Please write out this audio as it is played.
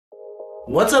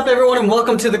What's up everyone and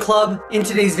welcome to the club. In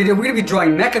today's video we're going to be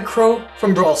drawing Mecha Crow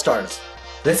from Brawl Stars.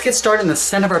 Let's get started in the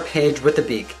center of our page with the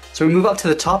beak. So we move up to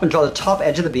the top and draw the top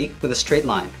edge of the beak with a straight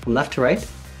line from left to right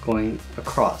going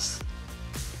across.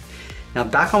 Now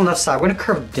back on the left side we're going to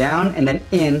curve down and then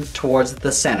in towards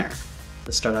the center.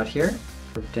 Let's start out here,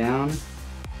 curve down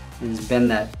and just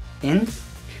bend that in.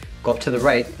 Go up to the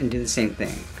right and do the same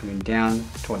thing, coming down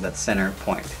toward that center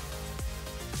point.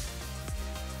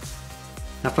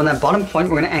 Now from that bottom point,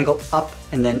 we're going to angle up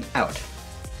and then out.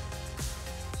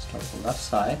 Start with the left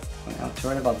side, going out to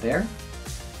right about there,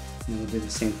 and we'll do the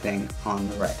same thing on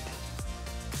the right.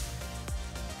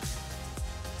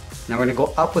 Now we're going to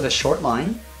go up with a short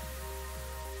line,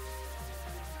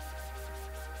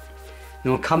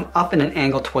 and we'll come up in an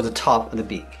angle towards the top of the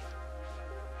beak.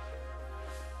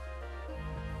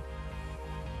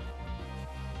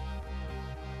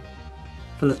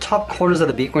 From the top corners of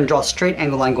the beak, we're going to draw a straight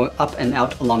angle line going up and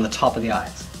out along the top of the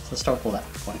eyes. So let's start with the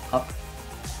left, going up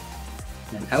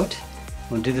and then out.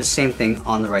 We'll do the same thing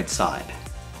on the right side.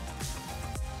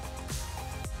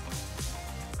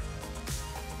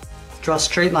 Draw a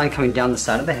straight line coming down the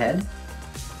side of the head.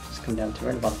 Just come down to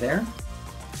right about there. And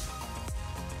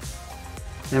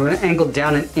then we're going to angle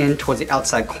down and in towards the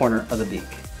outside corner of the beak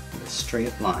with a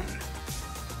straight line.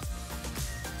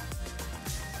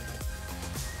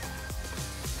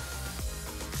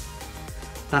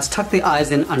 Now let's tuck the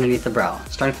eyes in underneath the brow.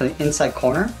 Starting from the inside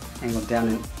corner, angle down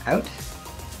and out.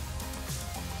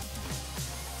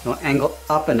 We'll angle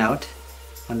up and out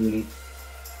underneath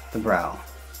the brow.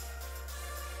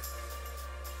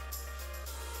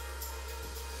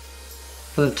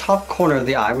 For the top corner of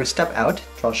the eye, we're going to step out,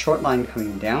 draw a short line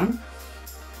coming down.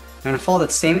 We're going to follow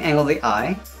that same angle of the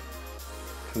eye,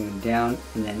 coming down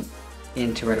and then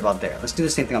into right about there. Let's do the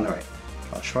same thing on the right.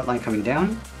 Draw a short line coming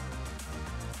down,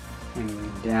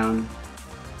 and down,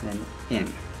 then in.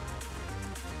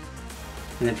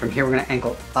 And then from here we're going to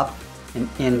angle up and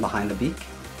in behind the beak.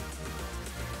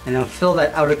 And then fill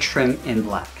that outer trim in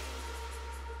black.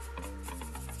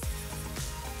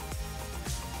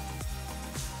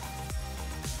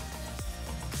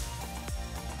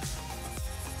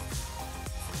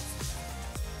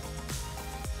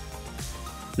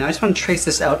 Now I just want to trace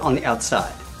this out on the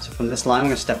outside. So from this line we're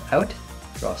going to step out,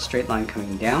 draw a straight line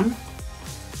coming down,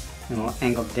 and we'll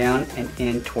angle down and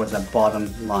in towards that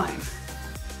bottom line.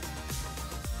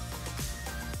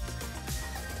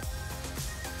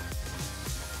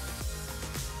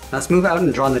 Now let's move out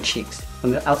and draw in the cheeks.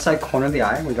 From the outside corner of the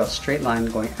eye, we draw a straight line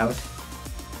going out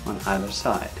on either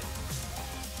side.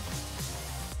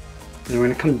 And we're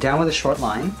going to come down with a short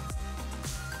line.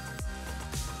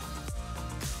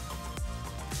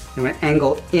 And we're going to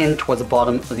angle in towards the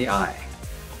bottom of the eye.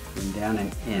 Going down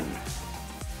and in.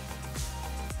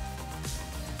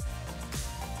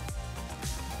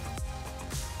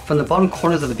 From the bottom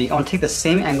corners of the beak, I want to take the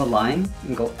same angled line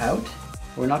and go out.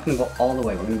 We're not going to go all the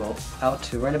way, we're going to go out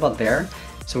to right about there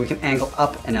so we can angle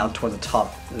up and out toward the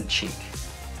top of the cheek.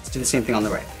 Let's do the same thing on the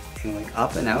right. Angling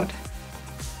up and out,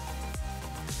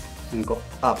 and go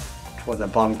up toward the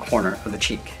bottom corner of the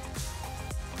cheek.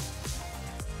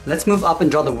 Let's move up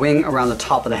and draw the wing around the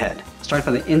top of the head. Starting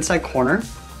from the inside corner,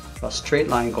 draw a straight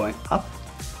line going up.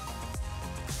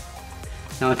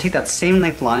 Now I'll take that same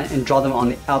length line and draw them on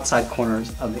the outside corners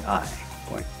of the eye,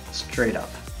 going straight up.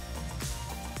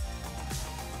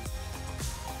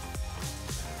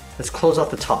 Let's close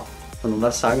off the top. From the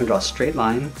left side, I'm going to draw a straight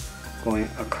line going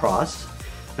across.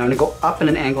 Now I'm going to go up in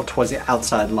an angle towards the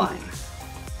outside line.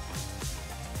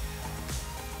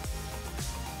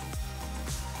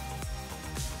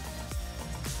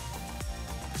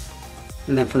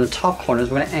 And then from the top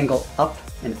corners, we're going to angle up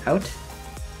and out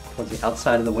towards the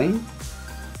outside of the wing.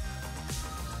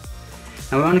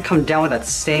 Now we want to come down with that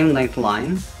same length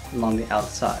line along the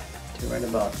outside to right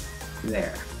about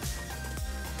there.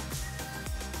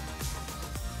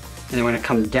 And then we're going to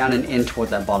come down and in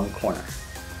towards that bottom corner.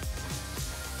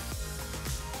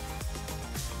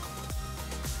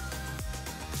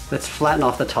 Let's flatten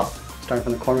off the top. Starting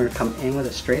from the corner, we're going to come in with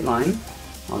a straight line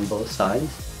on both sides.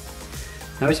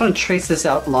 Now we just want to trace this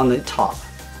out along the top.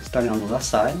 Starting on the left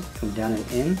side, come down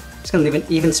and in. Just going to leave an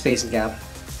even space gap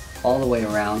all the way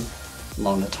around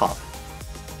along the top.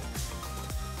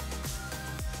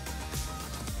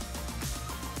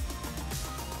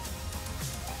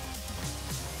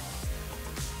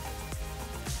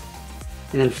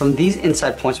 And then from these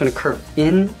inside points, we're going to curve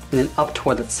in and then up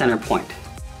toward the center point.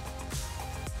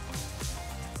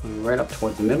 Going right up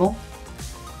towards the middle,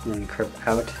 and then curve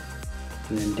out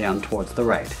and then down towards the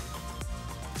right.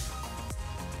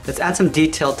 Let's add some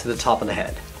detail to the top of the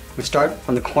head. We start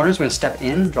from the corners, we're going to step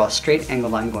in, draw a straight angle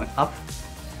line going up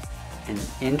and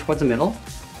in towards the middle.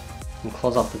 We'll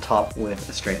close off the top with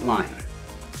a straight line.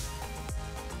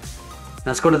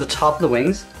 Now let's go to the top of the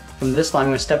wings. From this line,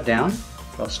 we're going to step down,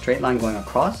 draw a straight line going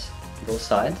across both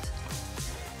sides,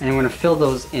 and we're going to fill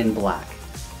those in black.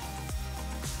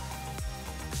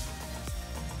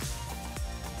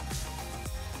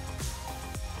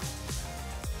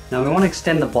 Now we want to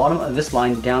extend the bottom of this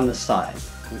line down the side,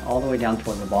 going all the way down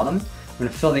towards the bottom. We're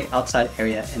going to fill the outside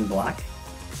area in black.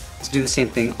 Let's do the same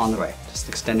thing on the right, just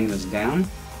extending this down,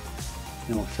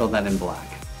 and we'll fill that in black.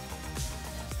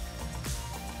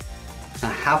 Now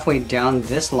halfway down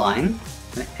this line,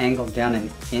 I'm going to angle down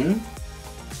and in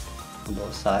on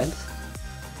both sides.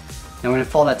 Now we're going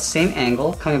to follow that same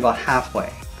angle, coming about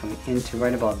halfway, coming into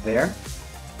right about there.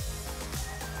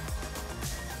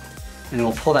 And then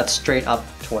we'll pull that straight up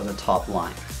toward the top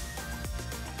line.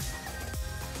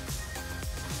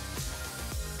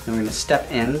 Then we're going to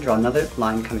step in, draw another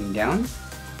line coming down,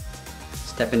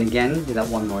 step in again, do that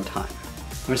one more time.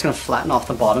 We're just going to flatten off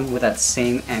the bottom with that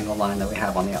same angle line that we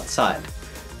have on the outside.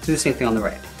 Do the same thing on the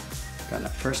right. Got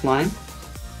that first line,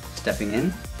 stepping in,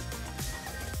 and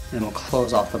then we'll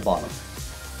close off the bottom.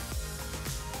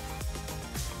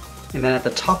 And then at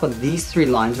the top of these three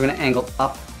lines, we're going to angle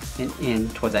up and in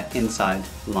towards that inside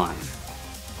line.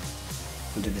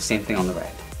 We'll do the same thing on the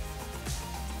right.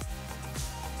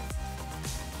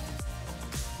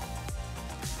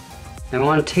 Now we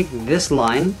want to take this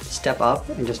line, step up,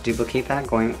 and just duplicate that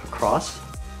going across.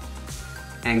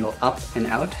 Angle up and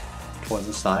out towards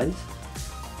the sides.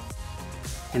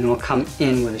 And then we'll come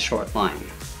in with a short line.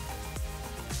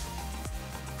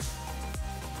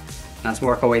 Now let's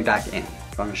work our way back in.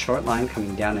 Drawing a short line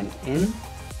coming down and in, and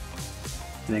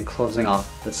then closing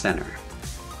off the center.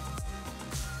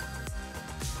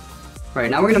 Alright,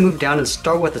 now we're going to move down and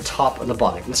start with the top of the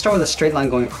body. Let's start with a straight line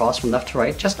going across from left to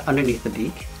right, just underneath the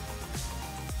beak.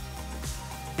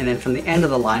 And then from the end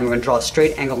of the line, we're going to draw a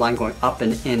straight angled line going up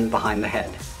and in behind the head.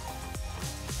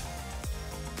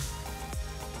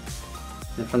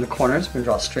 Then from the corners, we're going to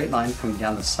draw a straight line coming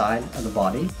down the side of the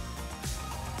body.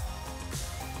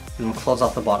 And we'll close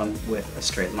off the bottom with a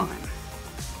straight line.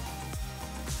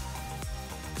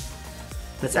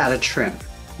 Let's add a trim.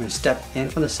 We're going to step in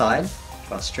from the side,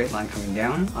 draw a straight line coming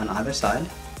down on either side.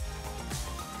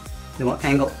 Then we'll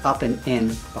angle up and in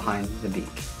behind the beak.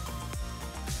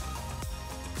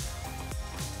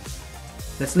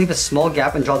 Let's leave a small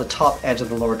gap and draw the top edge of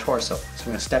the lower torso. So we're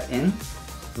going to step in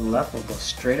to the left, we'll go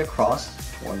straight across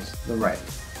towards the right.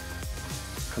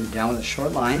 Come down with a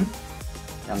short line,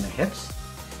 down the hips.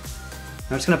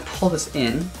 I'm just going to pull this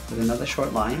in with another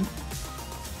short line,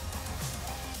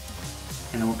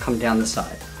 and then we'll come down the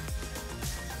side.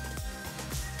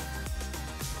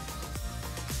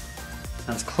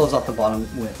 Now let's close off the bottom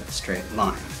with a straight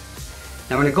line.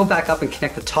 Now we're going to go back up and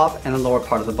connect the top and the lower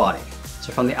part of the body.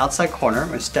 So from the outside corner, we're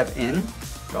going to step in,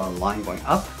 draw a line going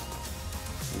up,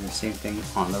 and the same thing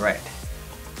on the right.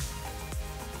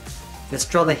 Let's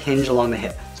draw the hinge along the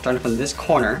hip. Starting from this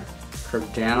corner,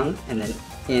 curve down and then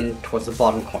in towards the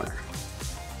bottom corner.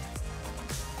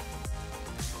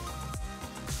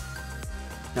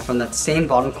 Now from that same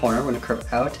bottom corner, we're going to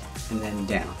curve out and then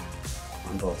down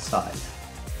on both sides.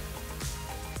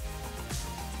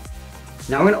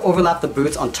 Now we're going to overlap the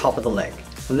boots on top of the leg.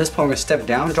 From this point, we're going to step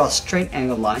down, draw a straight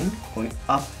angled line, going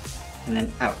up and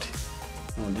then out.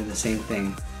 And we'll do the same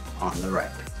thing on the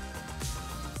right.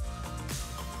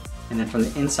 And then from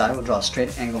the inside, we'll draw a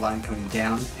straight angled line coming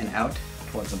down and out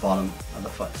towards the bottom of the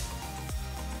foot.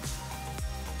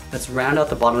 Let's round out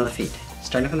the bottom of the feet.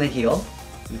 Starting from the heel,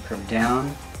 we're going to curve down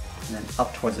and then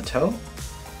up towards the toe.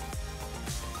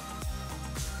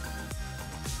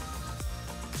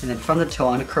 And then from the toe,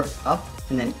 I'm going to curve up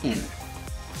and then in.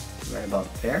 Right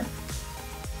about there.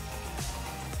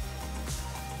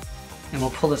 And we'll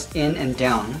pull this in and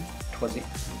down towards the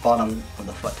bottom of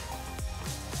the foot.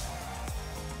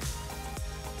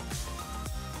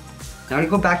 Now I'm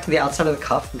going to go back to the outside of the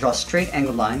cuff and draw a straight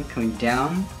angled line coming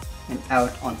down and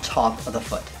out on top of the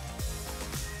foot.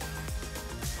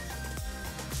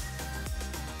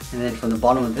 And then from the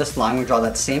bottom of this line, we draw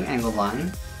that same angled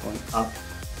line going up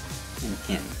and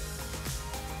in.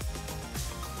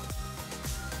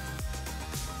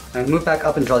 Now move back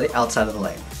up and draw the outside of the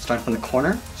leg. Starting from the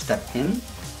corner, step in,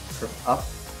 curve up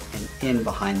and in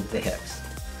behind the hips.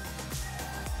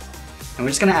 And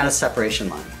we're just going to add a separation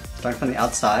line. Starting from the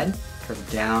outside,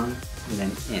 curve down and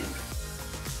then in.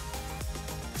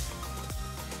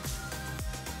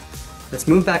 Let's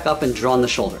move back up and draw on the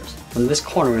shoulders. From this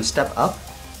corner, we're going to step up,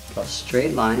 draw a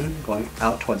straight line going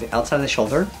out towards the outside of the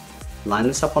shoulder, line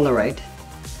this up on the right,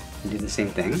 and do the same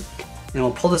thing. And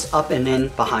we'll pull this up and in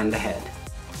behind the head.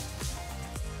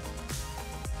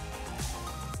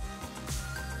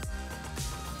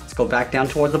 Let's go back down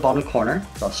towards the bottom corner,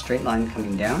 draw a straight line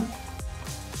coming down.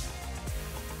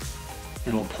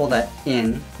 And we'll pull that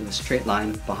in with a straight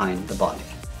line behind the body.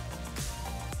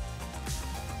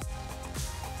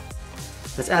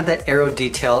 Let's add that arrow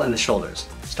detail in the shoulders.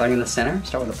 Starting in the center,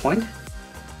 start with a point,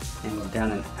 and go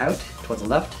down and out towards the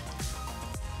left,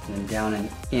 and then down and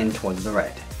in towards the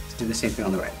right. Let's do the same thing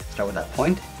on the right. Start with that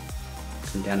point,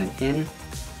 come down and in,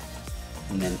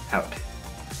 and then out.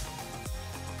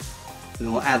 And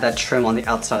then we'll add that trim on the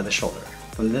outside of the shoulder.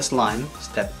 From this line,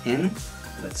 step in,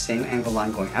 with that same angle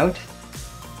line going out,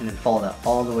 and then follow that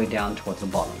all the way down towards the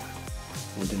bottom.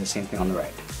 We'll do the same thing on the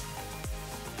right.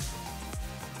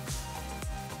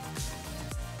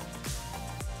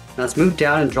 Now let's move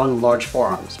down and draw the large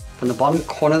forearms. From the bottom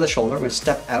corner of the shoulder, we're going to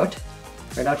step out.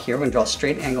 Right out here, we're going to draw a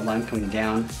straight angle line coming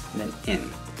down and then in.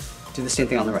 Do the same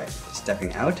thing on the right.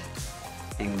 Stepping out,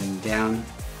 angling down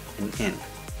and in.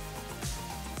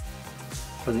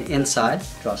 From the inside,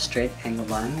 draw a straight angle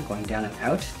line going down and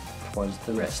out towards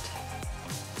the wrist.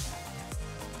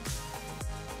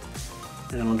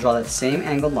 And then we'll draw that same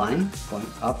angled line going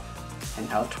up and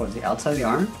out towards the outside of the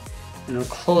arm, and we'll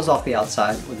close off the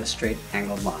outside with a straight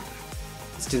angled line.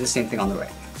 Let's do the same thing on the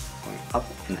right. Going up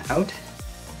and out,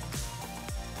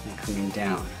 and coming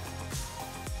down.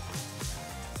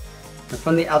 And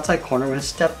from the outside corner, we're going to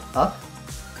step up,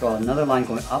 draw another line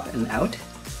going up and out,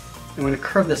 and we're going to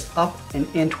curve this up and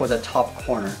in toward the top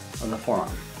corner of the forearm.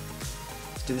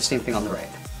 Let's do the same thing on the right.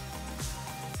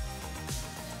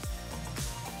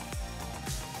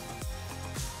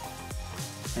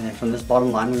 And then from this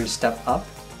bottom line, we're going to step up,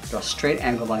 draw a straight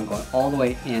angle line going all the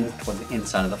way in toward the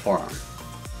inside of the forearm.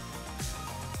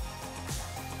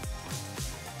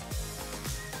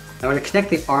 Now we're going to connect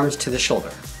the arms to the shoulder.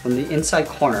 From the inside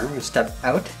corner, we're going to step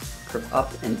out, curve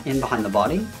up and in behind the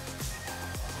body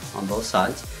on both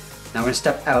sides. Now we're going to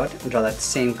step out and draw that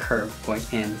same curve going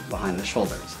in behind the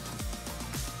shoulders.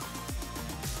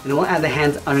 And then we'll add the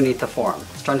hands underneath the forearm.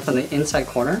 Starting from the inside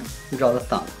corner, we draw the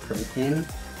thumb, curving in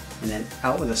and then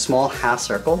out with a small half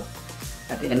circle.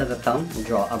 At the end of the thumb, we'll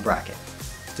draw a bracket.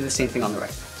 Let's do the same thing on the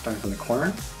right. Starting from the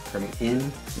corner, curving in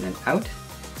and then out,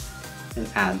 and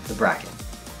add the bracket.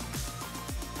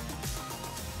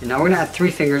 And now we're going to add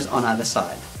 3 fingers on either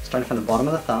side. Starting from the bottom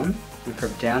of the thumb, we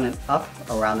curve down and up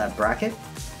around that bracket,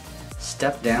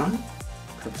 step down,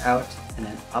 curve out, and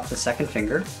then up the second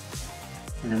finger.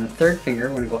 And then the third finger,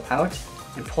 we're going to go out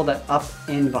and pull that up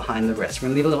in behind the wrist. We're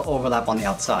going to leave a little overlap on the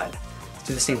outside. Let's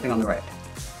do the same thing on the right.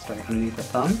 Starting underneath the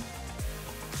thumb,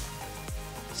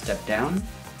 step down,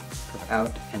 curve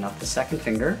out and up the second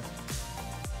finger.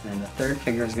 And then the third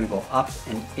finger is going to go up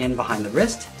and in behind the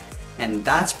wrist. And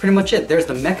that's pretty much it. There's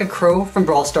the Mecha Crow from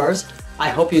Brawl Stars. I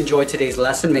hope you enjoyed today's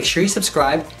lesson. Make sure you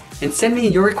subscribe and send me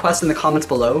your requests in the comments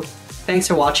below. Thanks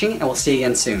for watching, and we'll see you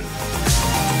again soon.